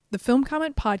The Film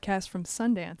Comment podcast from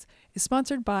Sundance is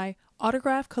sponsored by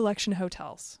Autograph Collection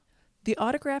Hotels. The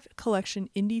Autograph Collection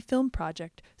Indie Film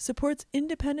Project supports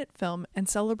independent film and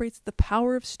celebrates the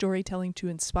power of storytelling to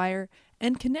inspire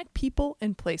and connect people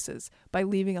and places by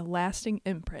leaving a lasting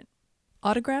imprint.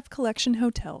 Autograph Collection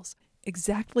Hotels,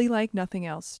 exactly like nothing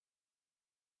else.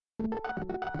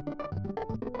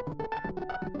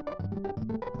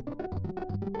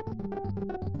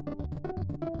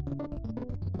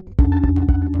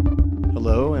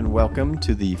 Hello and welcome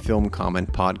to the Film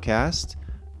Comment podcast,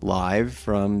 live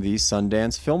from the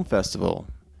Sundance Film Festival,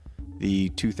 the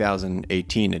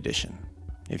 2018 edition.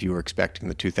 If you were expecting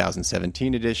the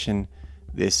 2017 edition,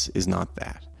 this is not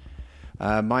that.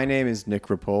 My name is Nick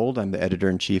Rapold. I'm the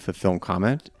editor-in-chief of Film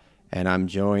Comment, and I'm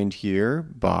joined here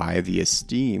by the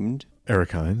esteemed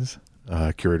Eric Hines,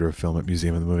 curator of film at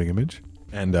Museum of the Moving Image,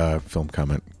 and Film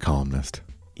Comment columnist.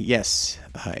 Yes,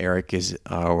 Eric is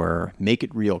our Make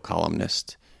It Real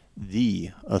columnist,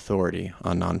 the authority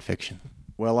on nonfiction.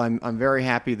 Well, I'm very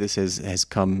happy this has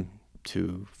come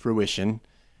to fruition.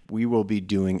 We will be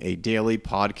doing a daily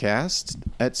podcast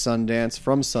at Sundance,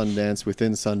 from Sundance,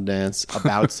 within Sundance,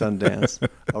 about Sundance,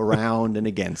 around and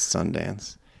against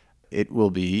Sundance. It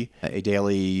will be a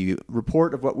daily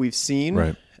report of what we've seen,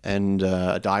 right, and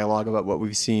a dialogue about what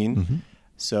we've seen. Mm-hmm.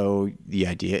 So the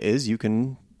idea is you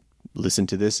can listen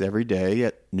to this every day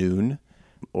at noon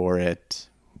or at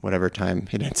whatever time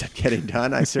it ends up getting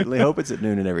done. I certainly hope it's at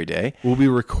noon and every day. We'll be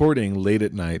recording late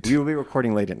at night. We will be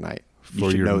recording late at night.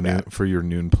 You should know that. For your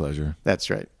noon pleasure. That's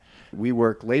right. We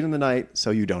work late in the night,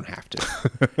 so you don't have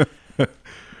to.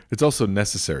 It's also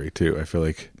necessary, too. I feel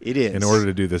like it is. In order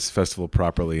to do this festival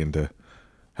properly and to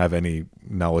have any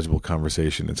knowledgeable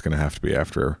conversation, it's going to have to be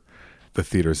after the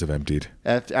theaters have emptied.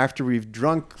 After we've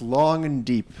drunk long and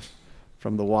deep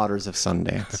from the waters of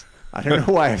Sundance. I don't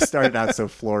know why I started out so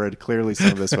florid. Clearly,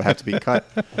 some of this will have to be cut.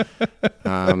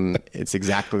 It's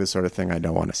exactly the sort of thing I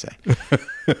don't want to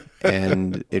say.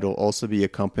 And it'll also be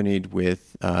accompanied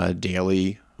with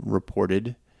daily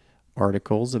reported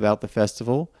articles about the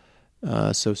festival.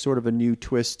 So sort of a new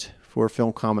twist for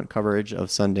Film Comment coverage of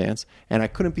Sundance. And I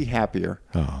couldn't be happier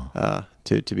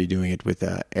to be doing it with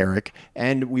Eric.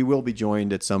 And we will be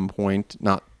joined at some point,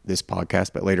 not this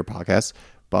podcast, but later podcasts,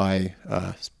 by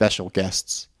special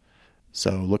guests.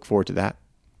 So look forward to that.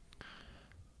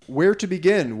 Where to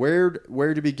begin? Where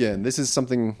to begin? This is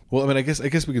something. Well, I mean, I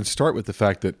guess we can start with the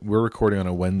fact that we're recording on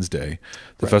a Wednesday.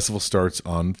 The Right. festival starts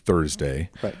on Thursday,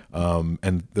 Right.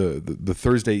 And the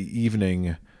Thursday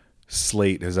evening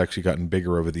slate has actually gotten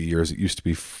bigger over the years. It used to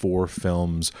be 4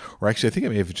 films, or actually, I think it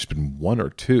may have just been 1 or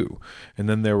 2, and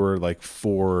then there were like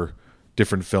 4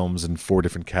 different films in 4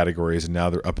 different categories, and now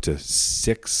they're up to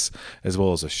 6, as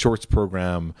well as a shorts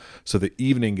program. So the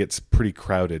evening gets pretty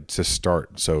crowded to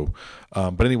start. So,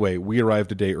 but anyway, we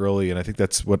arrived a day early, and I think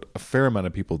that's what a fair amount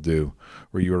of people do,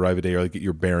 where you arrive a day early, get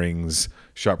your bearings,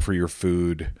 shop for your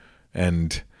food,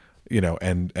 and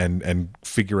and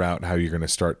figure out how you're going to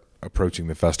start approaching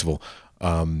the festival.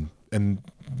 And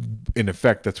in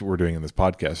effect, that's what we're doing in this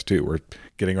podcast too. We're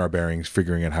getting our bearings,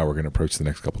 figuring out how we're going to approach the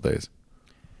next couple of days.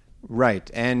 Right.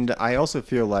 And I also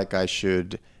feel like I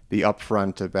should be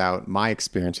upfront about my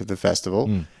experience with the festival,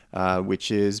 which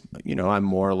is, I'm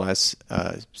more or less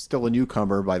still a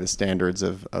newcomer by the standards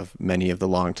of many of the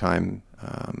longtime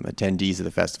attendees of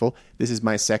the festival. This is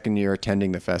my second year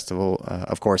attending the festival.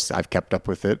 Of course, I've kept up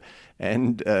with it.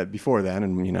 And before then,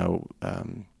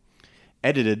 and,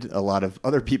 edited a lot of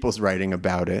other people's writing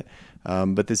about it.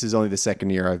 But this is only the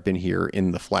second year I've been here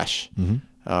in the flesh. Mm-hmm.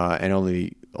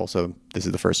 And also, this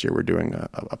is the first year we're doing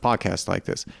a podcast like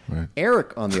this. Right.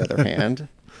 Eric, on the other hand,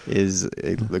 is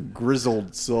the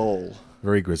grizzled soul.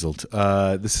 Very grizzled.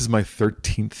 This is my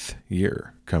 13th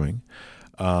year coming.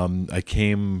 I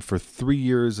came for 3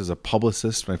 years as a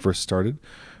publicist when I first started,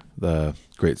 the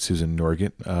great Susan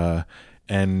Norgant.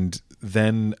 And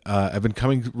then I've been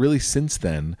coming really since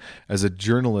then as a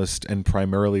journalist and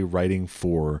primarily writing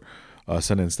for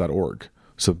Sundance.org.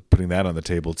 So putting that on the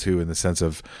table too, in the sense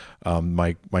of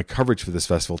my coverage for this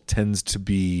festival tends to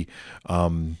be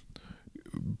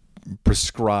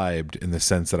prescribed in the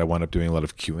sense that I wind up doing a lot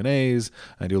of Q&As.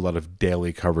 I do a lot of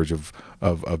daily coverage of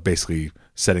basically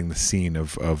setting the scene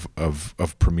of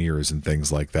premieres and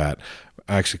things like that.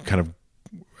 I actually kind of,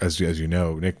 as you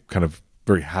know, Nick, kind of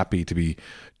very happy to be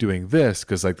doing this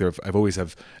because I've always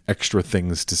have extra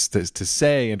things to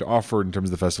say and to offer in terms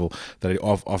of the festival that I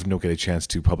often don't get a chance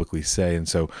to publicly say, and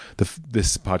so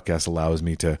this podcast allows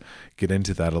me to get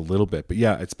into that a little bit. But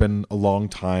yeah, it's been a long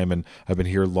time, and I've been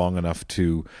here long enough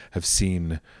to have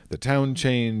seen the town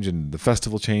change and the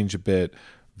festival change a bit,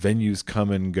 venues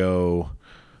come and go.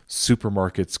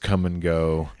 supermarkets come and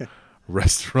go,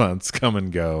 restaurants come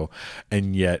and go,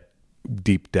 and yet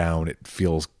deep down it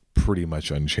feels pretty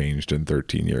much unchanged in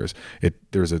 13 years.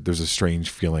 There's a strange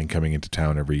feeling coming into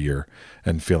town every year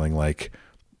and feeling like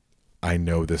I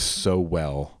know this so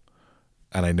well,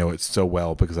 and I know it so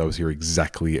well because I was here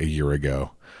exactly a year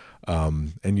ago.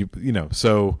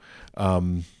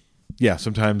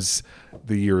 Sometimes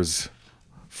the years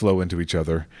flow into each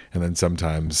other, and then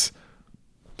sometimes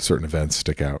certain events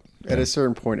stick out. At a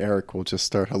certain point, Eric will just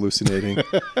start hallucinating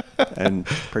and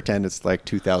pretend it's like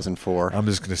 2004. I'm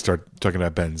just going to start talking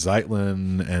about Ben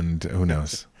Zeitlin and who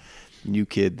knows. The new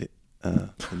kid.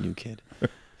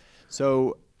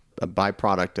 So a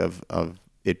byproduct of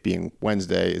it being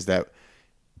Wednesday is that,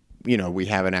 we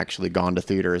haven't actually gone to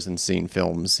theaters and seen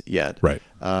films yet. Right.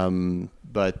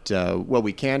 But what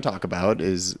we can talk about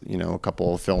is, a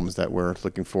couple of films that we're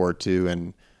looking forward to,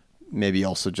 and maybe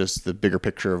also just the bigger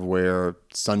picture of where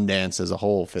Sundance as a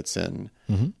whole fits in.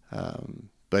 Mm-hmm.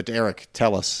 But Eric,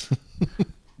 tell us,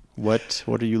 what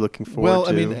are you looking forward to? Well,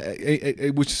 I mean,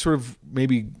 which sort of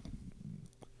maybe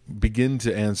begin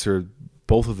to answer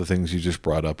both of the things you just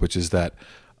brought up, which is that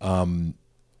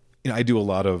I do a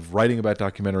lot of writing about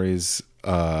documentaries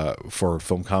for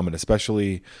Film Comment,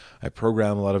 especially. I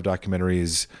program a lot of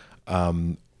documentaries.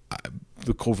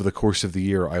 Over the course of the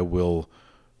year, I will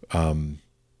attend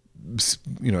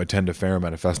a fair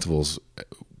amount of festivals,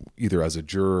 either as a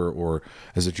juror or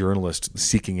as a journalist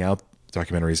seeking out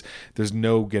documentaries. There's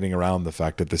no getting around the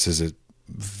fact that this is a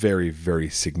very, very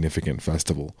significant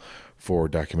festival for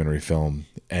documentary film,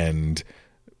 and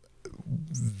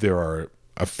there are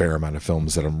a fair amount of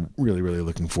films that I'm really, really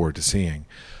looking forward to seeing.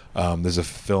 There's a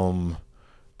film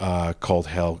called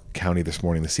Hale County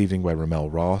This Evening by Ramel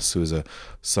Ross, who is a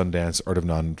Sundance Art of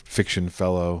Nonfiction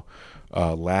Fellow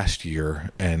last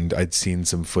year, and I'd seen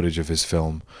some footage of his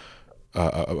film.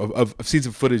 I've seen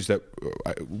some footage that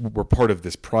were part of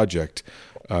this project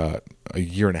a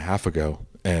year and a half ago,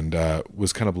 and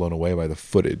was kind of blown away by the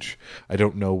footage. I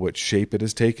don't know what shape it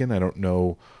has taken. I don't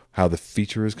know how the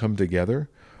feature has come together.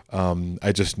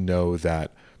 I just know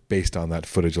that based on that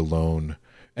footage alone,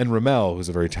 and Ramel, who's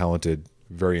a very talented,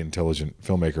 very intelligent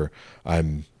filmmaker,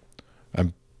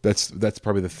 that's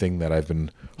probably the thing that I've been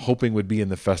hoping would be in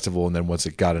the festival, and then once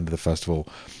it got into the festival,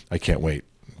 I can't wait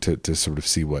to sort of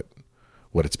see what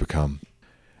it's become.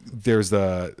 There's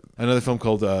another film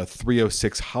called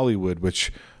 306 Hollywood,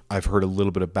 which I've heard a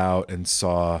little bit about and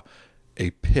saw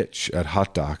a pitch at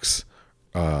Hot Docs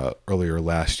earlier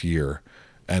last year,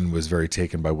 and was very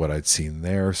taken by what I'd seen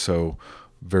there. So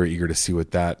very eager to see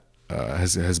what that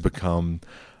has become.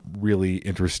 Really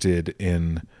interested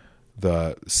in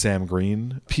the Sam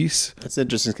Green piece. That's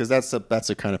interesting because that's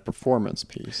a kind of performance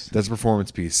piece. That's a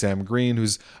performance piece. Sam Green,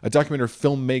 who's a documentary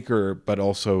filmmaker, but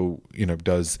also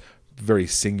does very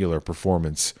singular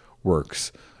performance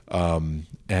works.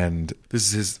 And this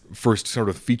is his first sort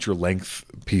of feature length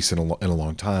piece in a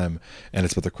long time, and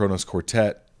it's with the Kronos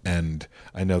Quartet. And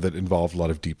I know that involved a lot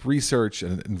of deep research,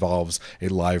 and it involves a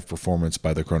live performance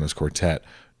by the Kronos Quartet,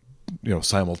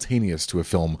 simultaneous to a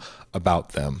film about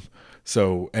them.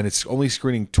 So, and it's only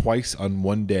screening twice on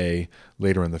one day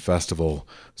later in the festival.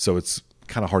 So it's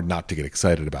kind of hard not to get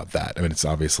excited about that. I mean, it's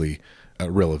obviously a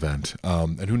real event.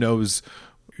 And who knows,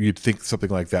 you'd think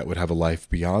something like that would have a life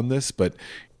beyond this, but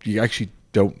you actually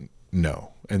don't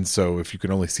know. And so if you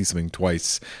can only see something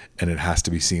twice and it has to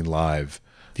be seen live,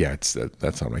 yeah,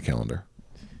 that's on my calendar.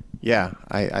 Yeah,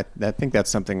 I think that's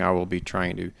something I will be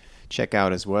trying to check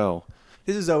out as well.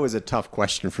 This is always a tough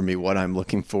question for me, what I'm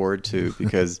looking forward to,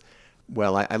 because,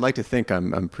 well, I like to think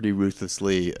I'm pretty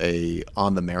ruthlessly a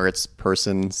on the merits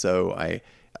person, so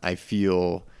I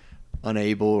feel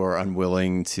unable or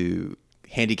unwilling to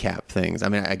handicap things. I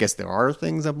mean, I guess there are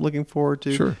things I'm looking forward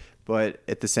to, sure, but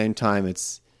at the same time,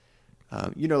 it's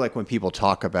like when people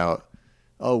talk about,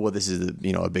 oh, well, this is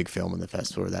a big film in the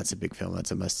festival, or that's a big film, that's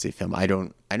a must-see film. I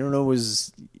don't know.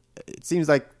 It seems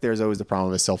like there's always the problem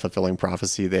of a self-fulfilling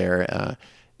prophecy there,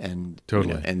 and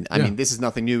totally. I mean, this is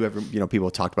nothing new. People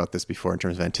have talked about this before in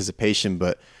terms of anticipation,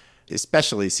 but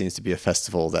especially seems to be a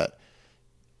festival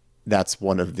that's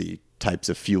one of the types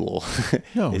of fuel.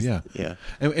 Yeah.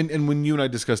 And when you and I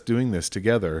discussed doing this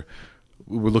together,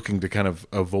 we were looking to kind of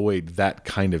avoid that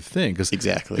kind of thing.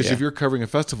 Exactly. Because if you're covering a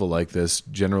festival like this,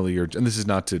 generally and this is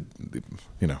not to,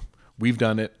 we've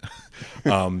done it.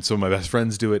 Some of my best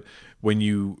friends do it. When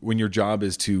your job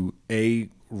is to A,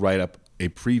 write up a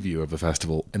preview of the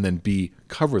festival, and then B,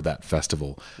 cover that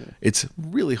festival, it's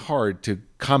really hard to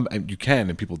you can,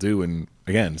 and people do, and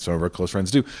again, some of our close friends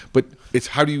do, but it's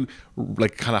how do you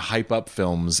kind of hype up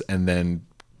films and then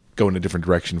go in a different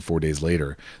direction 4 days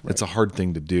later. That's a hard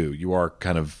thing to do. You are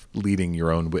kind of leading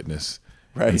your own witness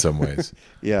in some ways.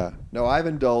 Yeah. No, I've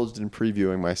indulged in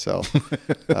previewing myself.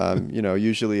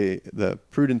 Usually the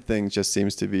prudent thing just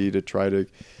seems to be to try to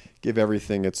give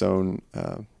everything its own,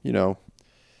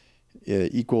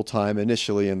 equal time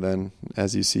initially, and then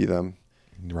as you see them,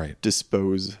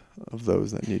 dispose of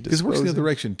those that need disposing. Because it works the other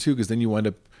direction too, because then you wind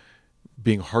up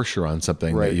being harsher on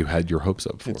something that you had your hopes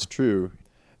up for. It's true.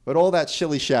 But all that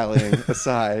shilly-shallying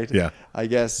aside, I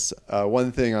guess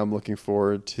one thing I'm looking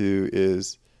forward to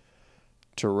is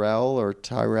Tyrell,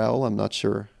 I'm not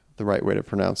sure the right way to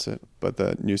pronounce it, but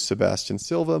the new Sebastian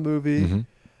Silva movie,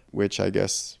 which I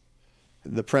guess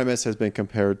the premise has been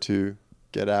compared to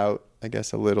Get Out, I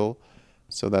guess a little.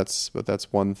 But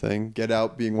that's one thing. Get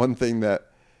Out being one thing that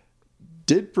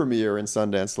did premiere in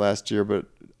Sundance last year, but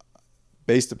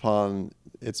based upon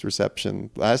its reception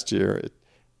last year, it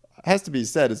has to be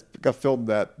said it's a film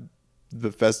that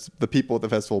the people at the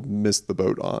festival missed the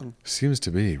boat on. Seems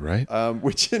to be, right?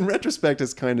 Which in retrospect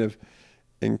is kind of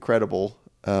incredible.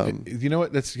 You know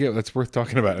what? That's worth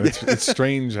talking about. It's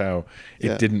strange how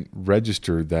it didn't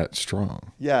register that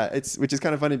strong. Yeah, which is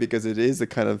kind of funny because it is a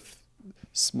kind of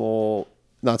small,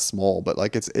 not small, but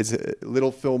like it's a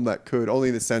little film that could, only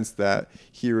in the sense that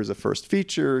here is a first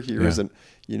feature, here is a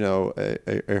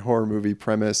horror movie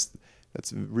premise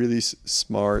that's really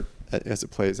smart as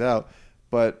it plays out,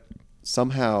 but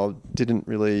somehow didn't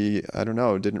really.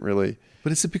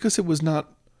 But is it because it was not?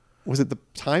 Was it the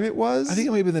time it was? I think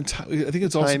it may have been I think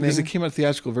it's also because it came out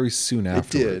theatrical very soon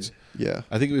afterwards. It did, yeah.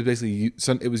 I think it was basically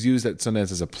it was used at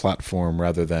Sundance as a platform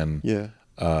rather than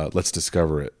let's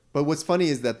discover it. But what's funny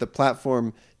is that the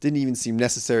platform didn't even seem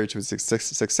necessary to its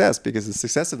success, because the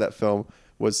success of that film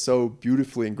was so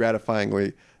beautifully and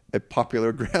gratifyingly a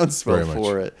popular groundswell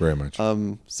for it. Very much.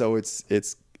 So it's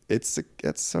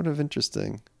sort of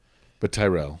interesting. But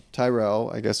Tyrell,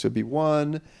 I guess, would be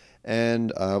one.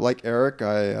 And like Eric,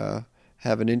 I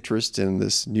have an interest in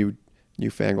this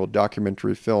newfangled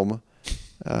documentary film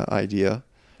idea.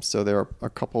 So there are a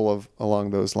couple of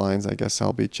along those lines I guess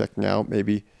I'll be checking out.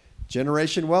 Maybe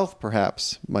Generation Wealth,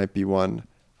 perhaps, might be one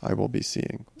I will be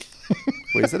seeing.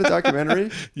 Wait, is that a documentary?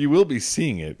 You will be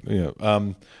seeing it. Yeah.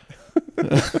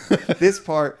 This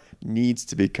part needs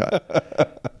to be cut.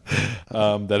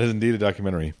 That is indeed a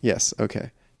documentary. Yes.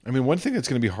 Okay. I mean, one thing that's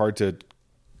going to be hard to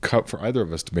cut for either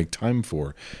of us to make time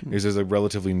for is there's a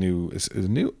relatively new. I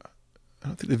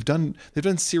don't think they've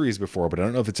done series before, but I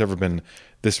don't know if it's ever been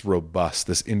this robust.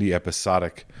 This indie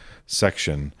episodic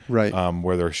section, right?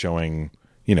 Where they're showing,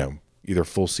 either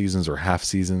full seasons or half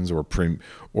seasons or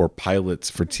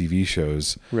pilots for TV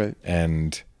shows, right?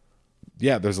 And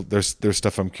yeah, there's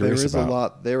stuff I'm curious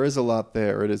about. There is a lot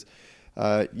there. It is,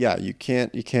 you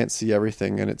can't see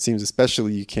everything, and it seems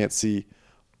especially you can't see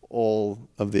all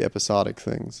of the episodic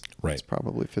things. Right. It's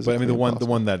probably physically. But I mean, the impossible.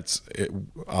 one that's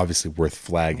obviously worth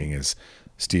flagging is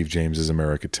Steve James's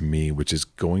America to Me, which is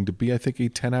going to be, I think, a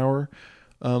 10-hour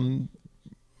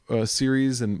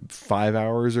series, and 5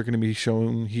 hours are going to be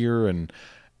shown here. And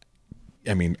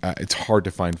I mean, it's hard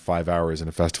to find 5 hours in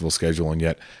a festival schedule, and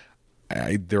yet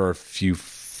there are a few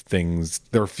things.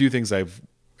 I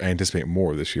anticipate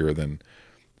more this year than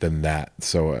that.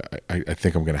 So I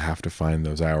think I'm going to have to find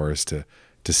those hours to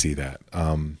see that.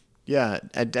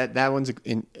 That one's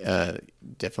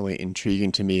definitely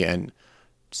intriguing to me, and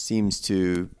seems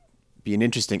to be an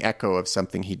interesting echo of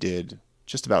something he did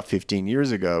just about 15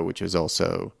 years ago, which was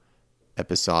also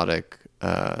episodic,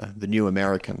 The New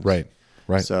Americans. Right.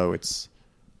 So it's,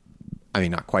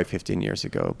 not quite 15 years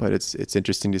ago, but it's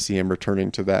interesting to see him returning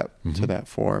to that to that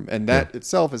form, and that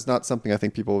itself is not something I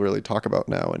think people really talk about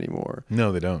now anymore.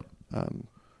 No, they don't.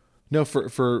 No,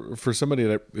 for somebody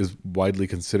that is widely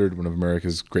considered one of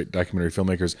America's great documentary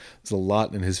filmmakers, there's a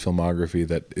lot in his filmography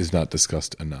that is not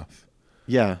discussed enough.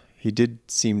 Yeah, he did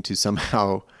seem to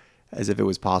somehow, as if it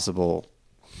was possible,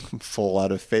 fall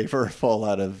out of favor,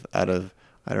 I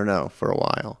don't know, for a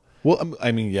while. Well,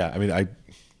 we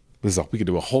could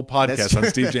do a whole podcast on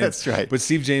Steve James. That's right. But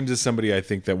Steve James is somebody I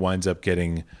think that winds up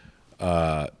getting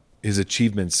his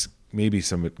achievements maybe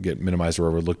some get minimized or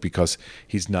overlooked because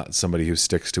he's not somebody who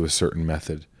sticks to a certain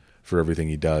method for everything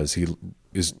he does. He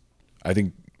is, I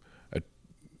think, a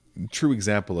true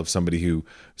example of somebody who,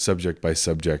 subject by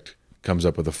subject, comes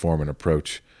up with a form and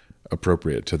approach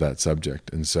appropriate to that subject.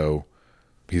 And so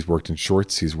he's worked in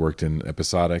shorts, he's worked in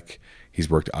episodic, he's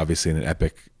worked obviously in an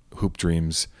epic Hoop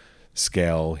Dreams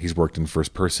scale, he's worked in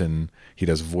first person, he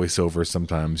does voiceover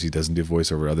sometimes, he doesn't do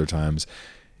voiceover other times.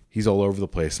 He's all over the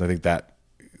place, and I think that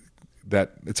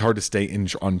it's hard to stay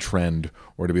on trend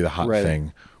or to be the hot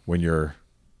thing when you're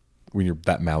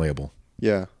that malleable.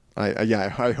 Yeah,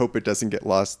 I hope it doesn't get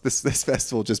lost this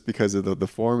festival just because of the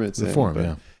form it's in. The form, but-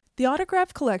 yeah. The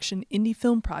Autograph Collection Indie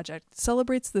Film Project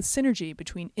celebrates the synergy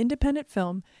between independent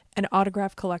film and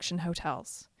Autograph Collection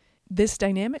hotels. This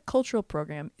dynamic cultural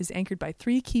program is anchored by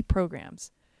 3 key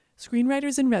programs: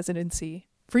 Screenwriters in Residency,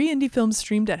 free indie films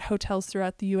streamed at hotels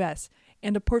throughout the U.S.,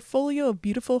 and a portfolio of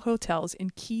beautiful hotels in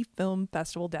key film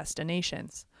festival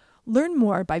destinations. Learn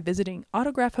more by visiting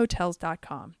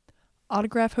autographhotels.com.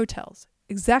 Autograph Hotels,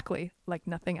 exactly like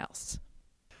nothing else.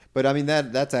 But I mean,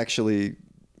 that's actually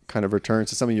kind of returns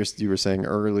to something you were saying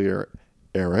earlier,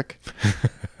 Eric,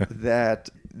 that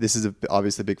this is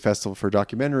obviously a big festival for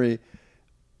documentary.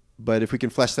 But if we can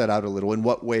flesh that out a little, in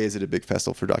what way is it a big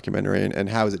festival for documentary, and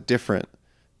how is it different,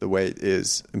 the way it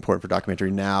is important for documentary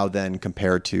now than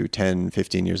compared to 10,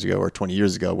 15 years ago or 20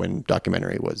 years ago when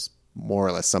documentary was more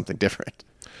or less something different?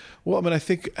 Well, I mean, I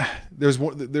think there's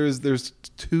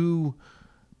 2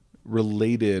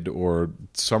 related or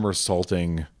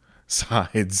somersaulting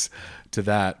sides to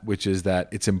that, which is that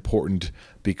it's important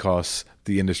because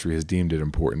the industry has deemed it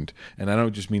important. And I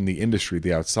don't just mean the industry,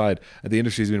 the outside. The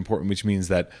industry has been important, which means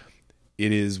that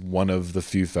it is one of the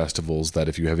few festivals that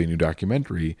if you have a new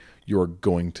documentary, you're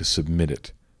going to submit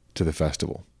it to the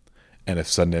festival. And if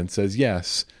Sundance says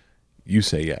yes, you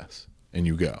say yes and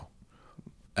you go.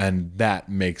 And that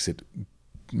makes it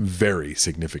very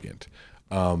significant.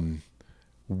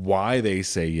 Why they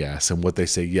say yes and what they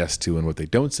say yes to and what they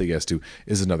don't say yes to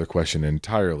is another question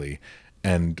entirely.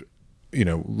 And,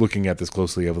 looking at this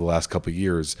closely over the last couple of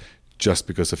years, just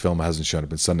because a film hasn't shown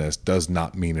up in Sundance does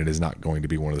not mean it is not going to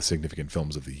be one of the significant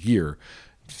films of the year.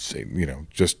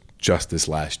 Just this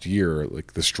last year,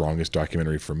 like the strongest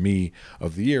documentary for me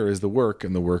of the year is The Work,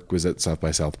 and The Work was at South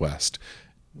by Southwest.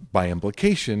 By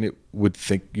implication, you'd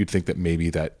think that maybe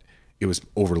that it was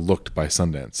overlooked by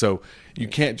Sundance. So you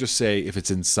can't just say if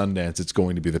it's in Sundance, it's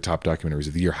going to be the top documentaries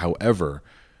of the year. However,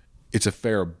 it's a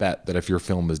fair bet that if your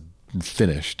film is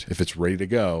finished, if it's ready to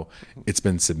go, it's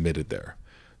been submitted there.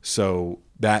 So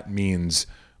that means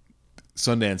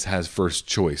Sundance has first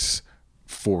choice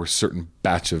for a certain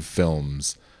batch of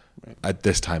films at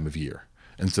this time of year.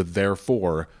 And so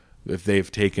therefore, if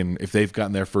they've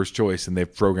gotten their first choice and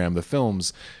they've programmed the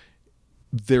films,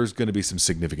 there's going to be some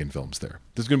significant films there.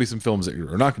 There's going to be some films that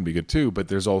are not going to be good too, but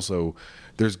there's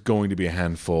going to be a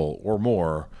handful or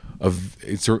more of,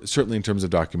 certainly in terms of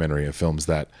documentary, of films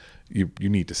that you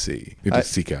need to see. You need to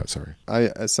seek out, sorry.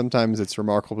 Sometimes it's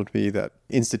remarkable to me that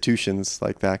institutions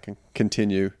like that can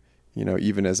continue,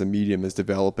 even as a medium is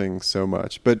developing so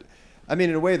much. But I mean,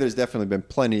 in a way, there's definitely been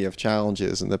plenty of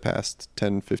challenges in the past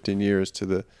 10, 15 years to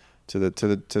the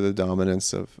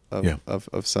dominance of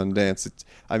Sundance.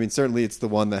 Certainly it's the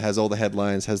one that has all the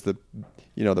headlines, has the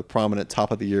prominent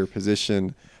top of the year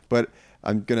position. But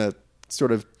I'm gonna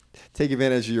sort of take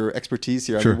advantage of your expertise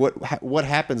here. Sure. I mean, what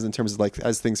happens in terms of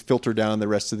as things filter down the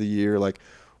rest of the year?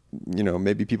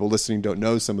 Maybe people listening don't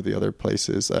know some of the other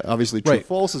places. Obviously, True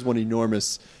False is one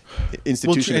enormous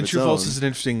institution. And True False is an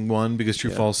interesting one because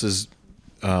True False is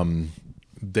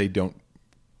they don't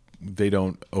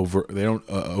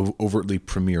overtly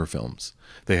premiere films.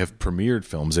 They have premiered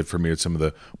films. They've premiered some of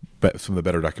the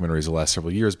better documentaries the last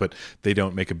several years, but they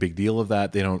don't make a big deal of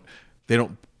that. They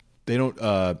don't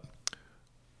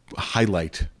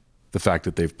highlight the fact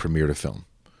that they've premiered a film.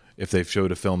 If they've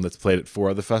showed a film that's played at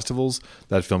 4 other festivals,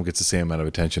 that film gets the same amount of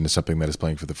attention as something that is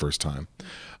playing for the first time,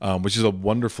 which is a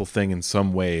wonderful thing in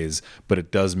some ways, but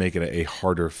it does make it a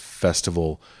harder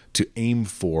festival to aim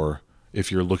for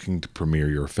if you're looking to premiere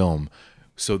your film.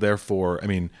 So therefore,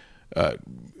 that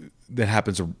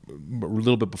happens a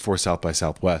little bit before South by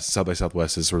Southwest. South by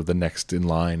Southwest is sort of the next in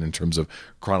line in terms of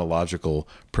chronological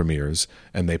premieres,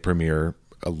 and they premiere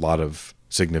a lot of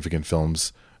significant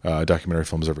films, documentary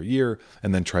films every year,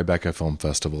 and then Tribeca Film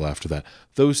Festival after that.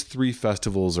 Those 3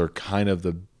 festivals are kind of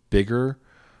the bigger,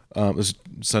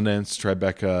 Sundance,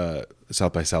 Tribeca,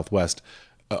 South by Southwest,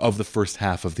 of the first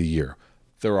half of the year.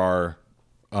 There are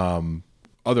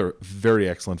other very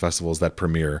excellent festivals that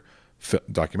premiere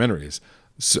documentaries.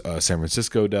 San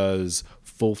Francisco does,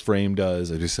 Full Frame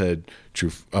does, I just said True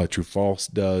False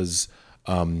does,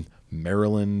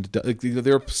 Maryland.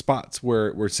 There are spots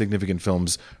where significant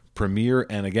films premiere,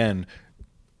 and again,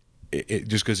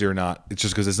 just because it's not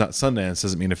Sundance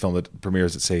doesn't mean a film that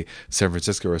premieres at, say, San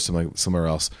Francisco or somewhere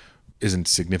else isn't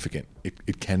significant.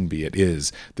 It can be. It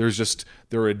is. There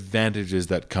are advantages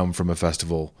that come from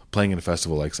playing in a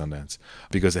festival like Sundance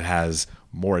because it has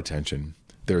more attention.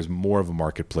 There's more of a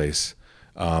marketplace.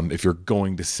 If you're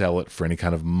going to sell it for any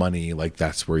kind of money,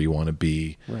 that's where you want to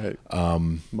be. Right.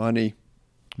 Money.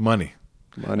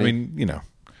 I mean,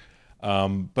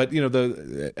 But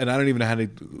and I don't even know how to.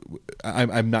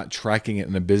 I'm not tracking it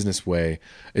in a business way.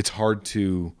 It's hard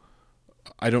to.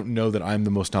 I don't know that I'm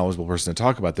the most knowledgeable person to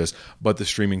talk about this, but the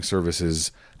streaming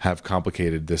services have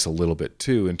complicated this a little bit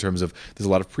too, in terms of there's a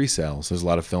lot of pre-sales. There's a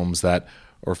lot of films that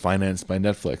are financed by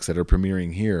Netflix that are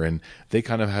premiering here, and they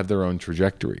kind of have their own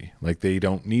trajectory. Like, they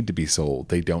don't need to be sold.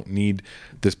 They don't need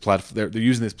this platform. They're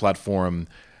using this platform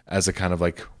as a kind of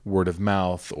like word of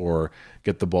mouth or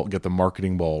get the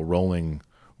marketing ball rolling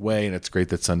way. And it's great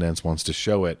that Sundance wants to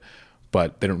show it,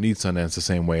 but they don't need Sundance the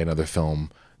same way another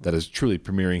film that is truly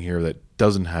premiering here that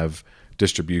doesn't have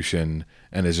distribution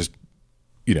and is just,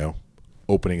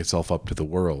 opening itself up to the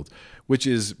world, which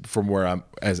is from where I'm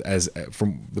as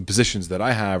from the positions that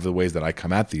I have, the ways that I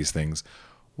come at these things,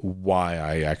 why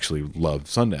I actually love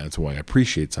Sundance, why I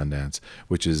appreciate Sundance,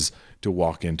 which is to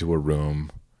walk into a room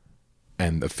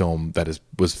and the film that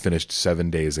was finished 7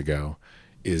 days ago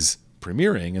is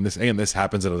premiering, and this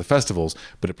happens at other festivals,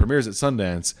 but it premieres at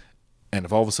Sundance, and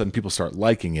if all of a sudden people start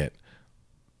liking it,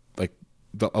 like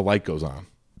a light goes on.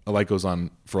 A light goes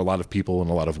on for a lot of people in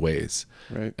a lot of ways.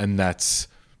 Right. And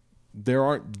there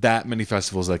aren't that many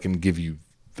festivals that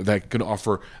can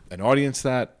offer an audience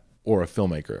that, or a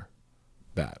filmmaker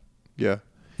that. Yeah.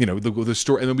 The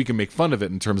story, and then we can make fun of it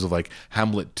in terms of like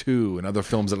Hamlet 2 and other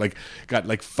films that like got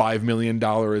like $5 million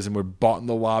and were bought in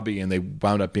the lobby and they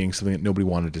wound up being something that nobody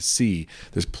wanted to see.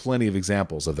 There's plenty of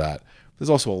examples of that. There's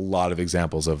also a lot of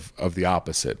examples of the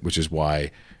opposite, which is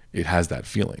why it has that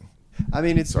feeling. I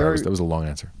mean, that was a long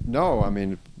answer. No, I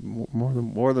mean,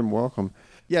 more than welcome.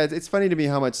 Yeah, it's funny to me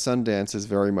how much Sundance is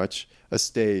very much a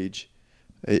stage.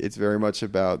 It's very much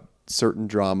about certain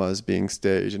dramas being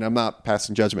staged, and I'm not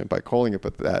passing judgment by calling it,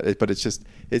 but it's just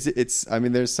it's. I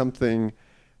mean, there's something.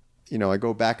 I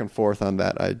go back and forth on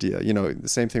that idea. The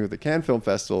same thing with the Cannes Film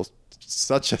Festival.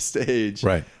 Such a stage,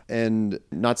 right? And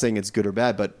not saying it's good or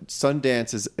bad, but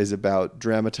Sundance is about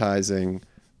dramatizing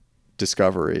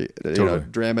discovery, totally.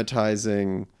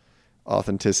 Dramatizing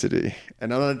authenticity.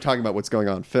 And I'm not talking about what's going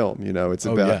on in film.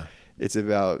 It's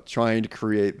about trying to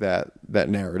create that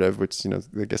narrative, which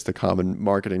I guess the common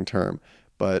marketing term.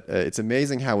 But it's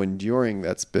amazing how enduring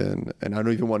that's been. And I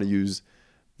don't even want to use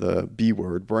the B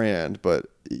word, brand, but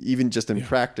even just in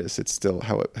practice, it's still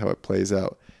how it plays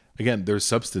out. Again, there's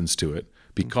substance to it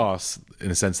because,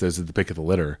 in a sense, there's the pick of the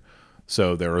litter.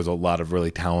 So there is a lot of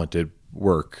really talented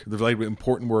work. There's like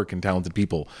important work and talented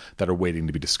people that are waiting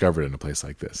to be discovered in a place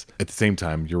like this. At the same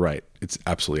time, you're right. It's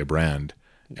absolutely a brand.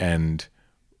 And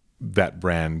that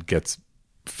brand gets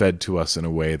fed to us in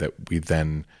a way that we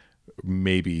then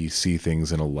maybe see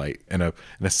things in a light, in a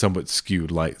somewhat skewed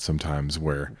light sometimes,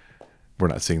 where we're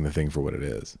not seeing the thing for what it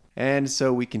is. And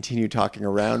so we continue talking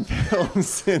around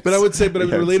films. But I would say,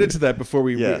 related to that, before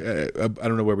we, I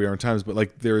don't know where we are in times, but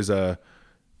like there's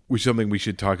something we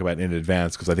should talk about in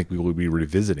advance, because I think we will be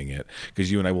revisiting it,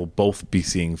 because you and I will both be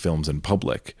seeing films in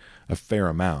public a fair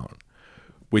amount,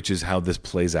 which is how this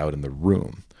plays out in the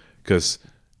room. Because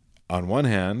on one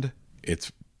hand,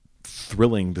 it's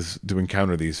thrilling to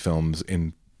encounter these films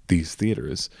in these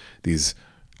theaters, these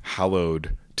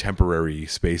hallowed temporary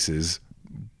spaces.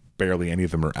 Barely any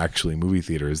of them are actually movie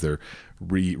theaters. They're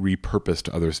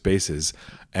repurposed other spaces,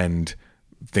 and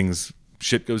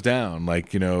shit goes down.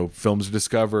 Like, films are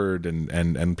discovered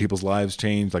and people's lives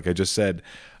change, like I just said.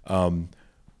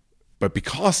 But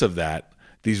because of that,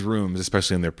 these rooms,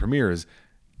 especially in their premieres,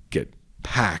 get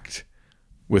packed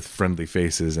with friendly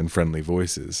faces and friendly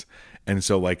voices. And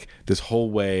so like this whole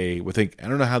way, I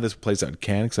don't know how this plays out in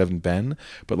Cannes because I haven't been,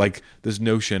 but like this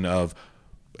notion of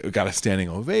got a standing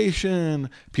ovation,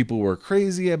 people were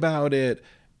crazy about it.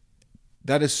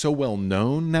 That is so well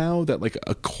known now that like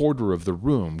a quarter of the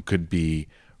room could be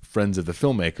friends of the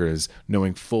filmmakers,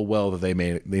 knowing full well that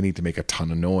they need to make a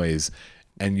ton of noise.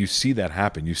 And you see that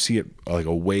happen. You see it like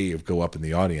a wave go up in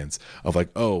the audience of like,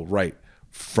 oh, right,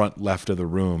 front left of the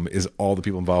room is all the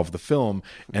people involved with the film.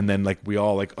 And then like we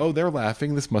all like, oh, they're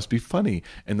laughing, this must be funny.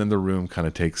 And then the room kind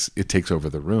of takes over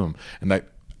the room. And that,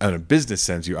 in a business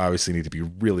sense, you obviously need to be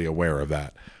really aware of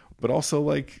that. But also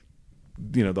like,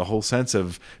 the whole sense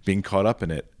of being caught up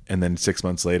in it, and then 6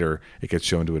 months later it gets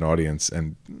shown to an audience,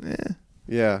 and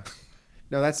yeah,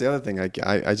 no, that's the other thing.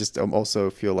 I just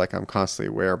also feel like I'm constantly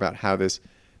aware about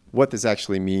what this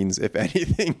actually means, if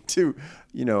anything, to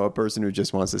a person who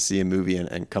just wants to see a movie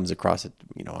and comes across it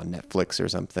on Netflix or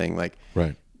something. Like,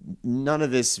 right, none of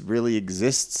this really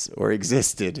exists or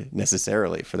existed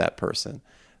necessarily for that person.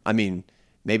 I mean,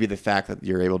 maybe the fact that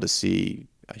you're able to see,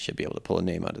 I should be able to pull a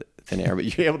name out of thin air,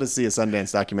 but you're able to see a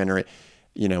Sundance documentary,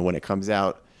 when it comes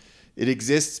out, it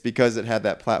exists because it had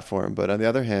that platform. But on the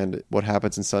other hand, what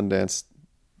happens in Sundance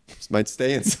might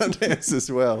stay in Sundance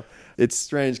as well. It's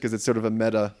strange because it's sort of a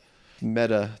meta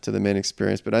to the main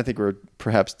experience, but I think we're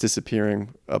perhaps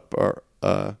disappearing up our.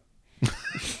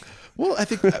 Well, I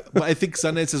think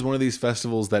Sundance is one of these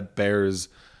festivals that bears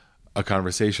a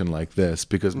conversation like this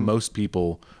because most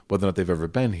people, whether or not they've ever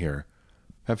been here,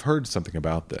 have heard something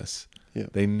about this. Yeah.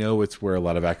 They know it's where a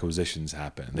lot of acquisitions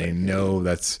happen. They know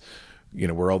that's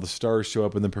where all the stars show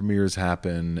up and the premieres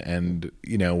happen, and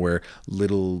where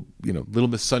Little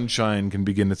Miss Sunshine can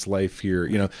begin its life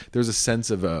here. There's a sense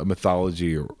of a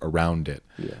mythology around it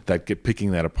that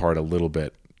picking that apart a little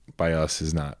bit by us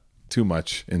is not too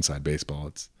much inside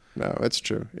baseball. No, it's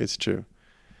true. It's true.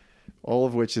 All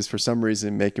of which is for some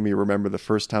reason making me remember the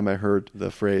first time I heard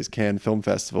the phrase Cannes Film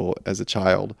Festival as a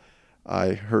child.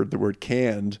 I heard the word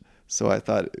canned, so I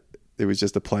thought it was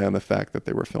just a play on the fact that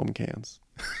they were film cans.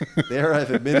 There,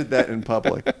 I've admitted that in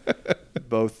public,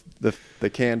 both the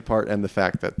canned part and the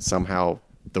fact that somehow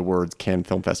the words Cannes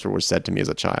Film Festival were said to me as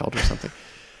a child or something.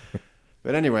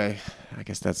 But anyway, I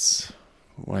guess that's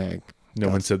why No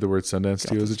one said the word Sundance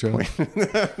to you as a child?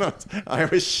 No, I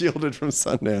was shielded from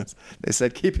Sundance. They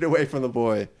said, keep it away from the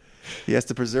boy. He has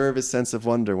to preserve his sense of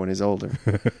wonder when he's older.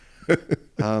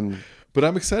 But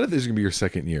I'm excited this is going to be your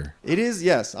second year. It is,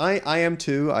 yes. I am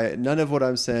too. None of what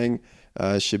I'm saying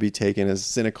should be taken as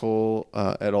cynical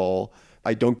at all.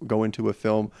 I don't go into a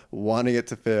film wanting it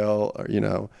to fail.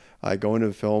 Or, I go into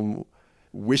a film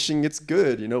wishing it's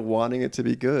good, wanting it to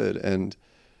be good. And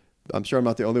I'm sure I'm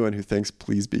not the only one who thinks,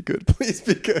 please be good, please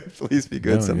be good, please be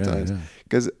good sometimes.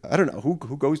 Because I don't know,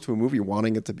 who goes to a movie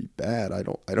wanting it to be bad? I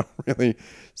don't really.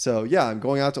 So yeah, I'm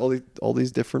going out to all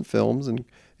these different films and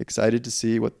excited to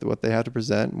see what they have to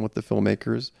present and what the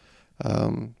filmmakers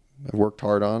have worked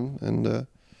hard on. And,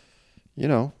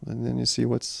 and then you see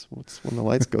what's when the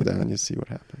lights go down, you see what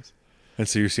happens. And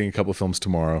so you're seeing a couple films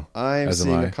tomorrow. I'm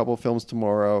seeing a couple films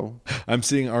tomorrow. I'm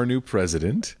seeing Our New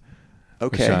President,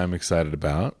 which I'm excited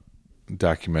about.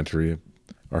 Documentary,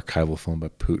 archival film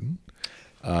about Putin.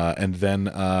 And then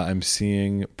I'm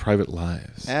seeing Private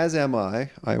Lives. As am I.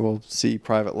 I will see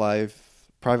Private Life.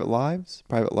 Private Lives?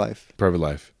 Private Life. Private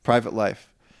Life. Private Life.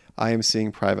 I am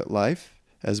seeing Private Life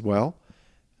as well.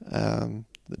 The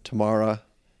Tamara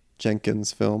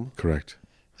Jenkins film. Correct.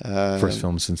 First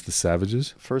film since The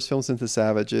Savages. First film since The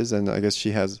Savages, and I guess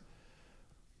she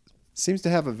seems to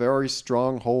have a very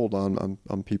strong hold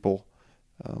on people,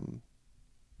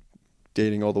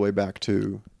 dating all the way back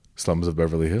to Slums of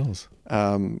Beverly Hills,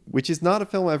 which is not a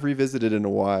film I've revisited in a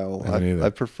while.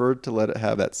 I've preferred to let it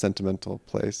have that sentimental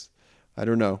place. I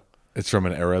don't know. It's from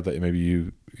an era that maybe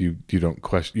you don't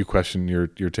question your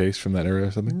taste from that era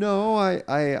or something. No,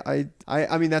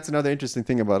 I mean that's another interesting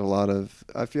thing about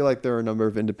I feel like there are a number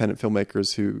of independent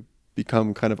filmmakers who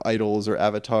become kind of idols or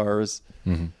avatars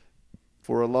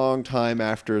for a long time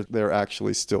after they're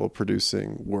actually still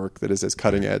producing work that is as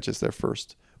cutting edge as their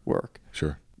first work.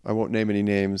 Sure. I won't name any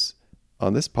names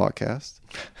on this podcast,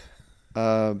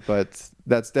 but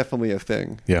that's definitely a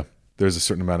thing. Yeah, there's a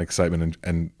certain amount of excitement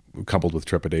and coupled with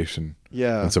trepidation.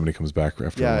 Yeah, when somebody comes back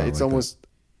after a while. It's almost.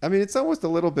 I mean, it's almost a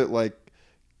little bit like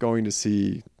going to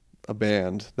see a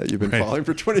band that you've been following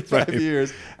for 25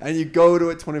 years, and you go to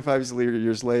it 25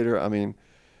 years later. I mean,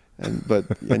 but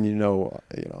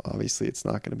obviously it's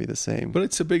not going to be the same. But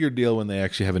it's a bigger deal when they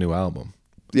actually have a new album.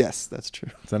 Yes, that's true.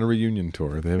 It's not a reunion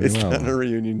tour. It's not a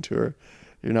reunion tour.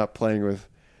 You're not playing with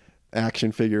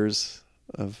action figures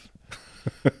of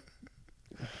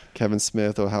Kevin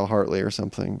Smith or Hal Hartley or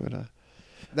something. But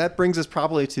that brings us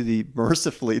probably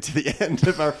mercifully to the end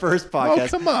of our first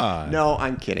podcast. Oh, come on. No,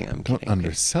 I'm kidding. Don't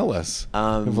undersell us. We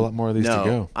have a lot more of these to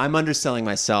go. I'm underselling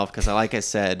myself because, like I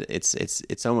said,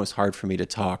 it's almost hard for me to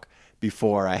talk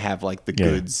before I have like the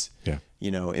goods,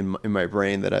 in my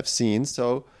brain that I've seen.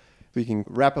 So we can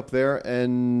wrap up there,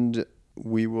 and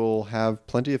we will have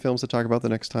plenty of films to talk about the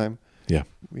next time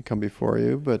we come before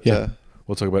you. But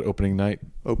we'll talk about opening night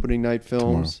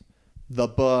films, tomorrow. The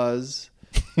Buzz,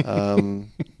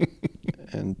 and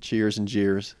Cheers and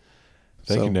Jeers.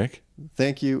 Thank you, Nick.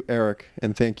 Thank you, Eric,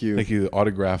 and thank you. Thank you,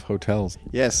 Autograph Hotels.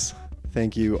 Yes,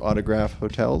 thank you, Autograph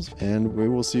Hotels, and we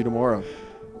will see you tomorrow.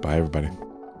 Bye, everybody.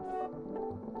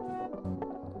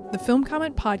 The Film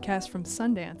Comment podcast from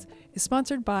Sundance is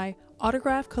sponsored by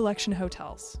Autograph Collection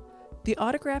Hotels. The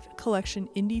Autograph Collection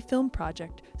Indie Film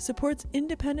Project supports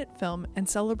independent film and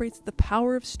celebrates the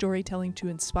power of storytelling to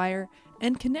inspire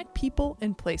and connect people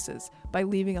and places by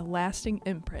leaving a lasting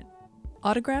imprint.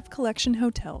 Autograph Collection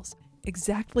Hotels,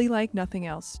 exactly like nothing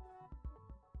else,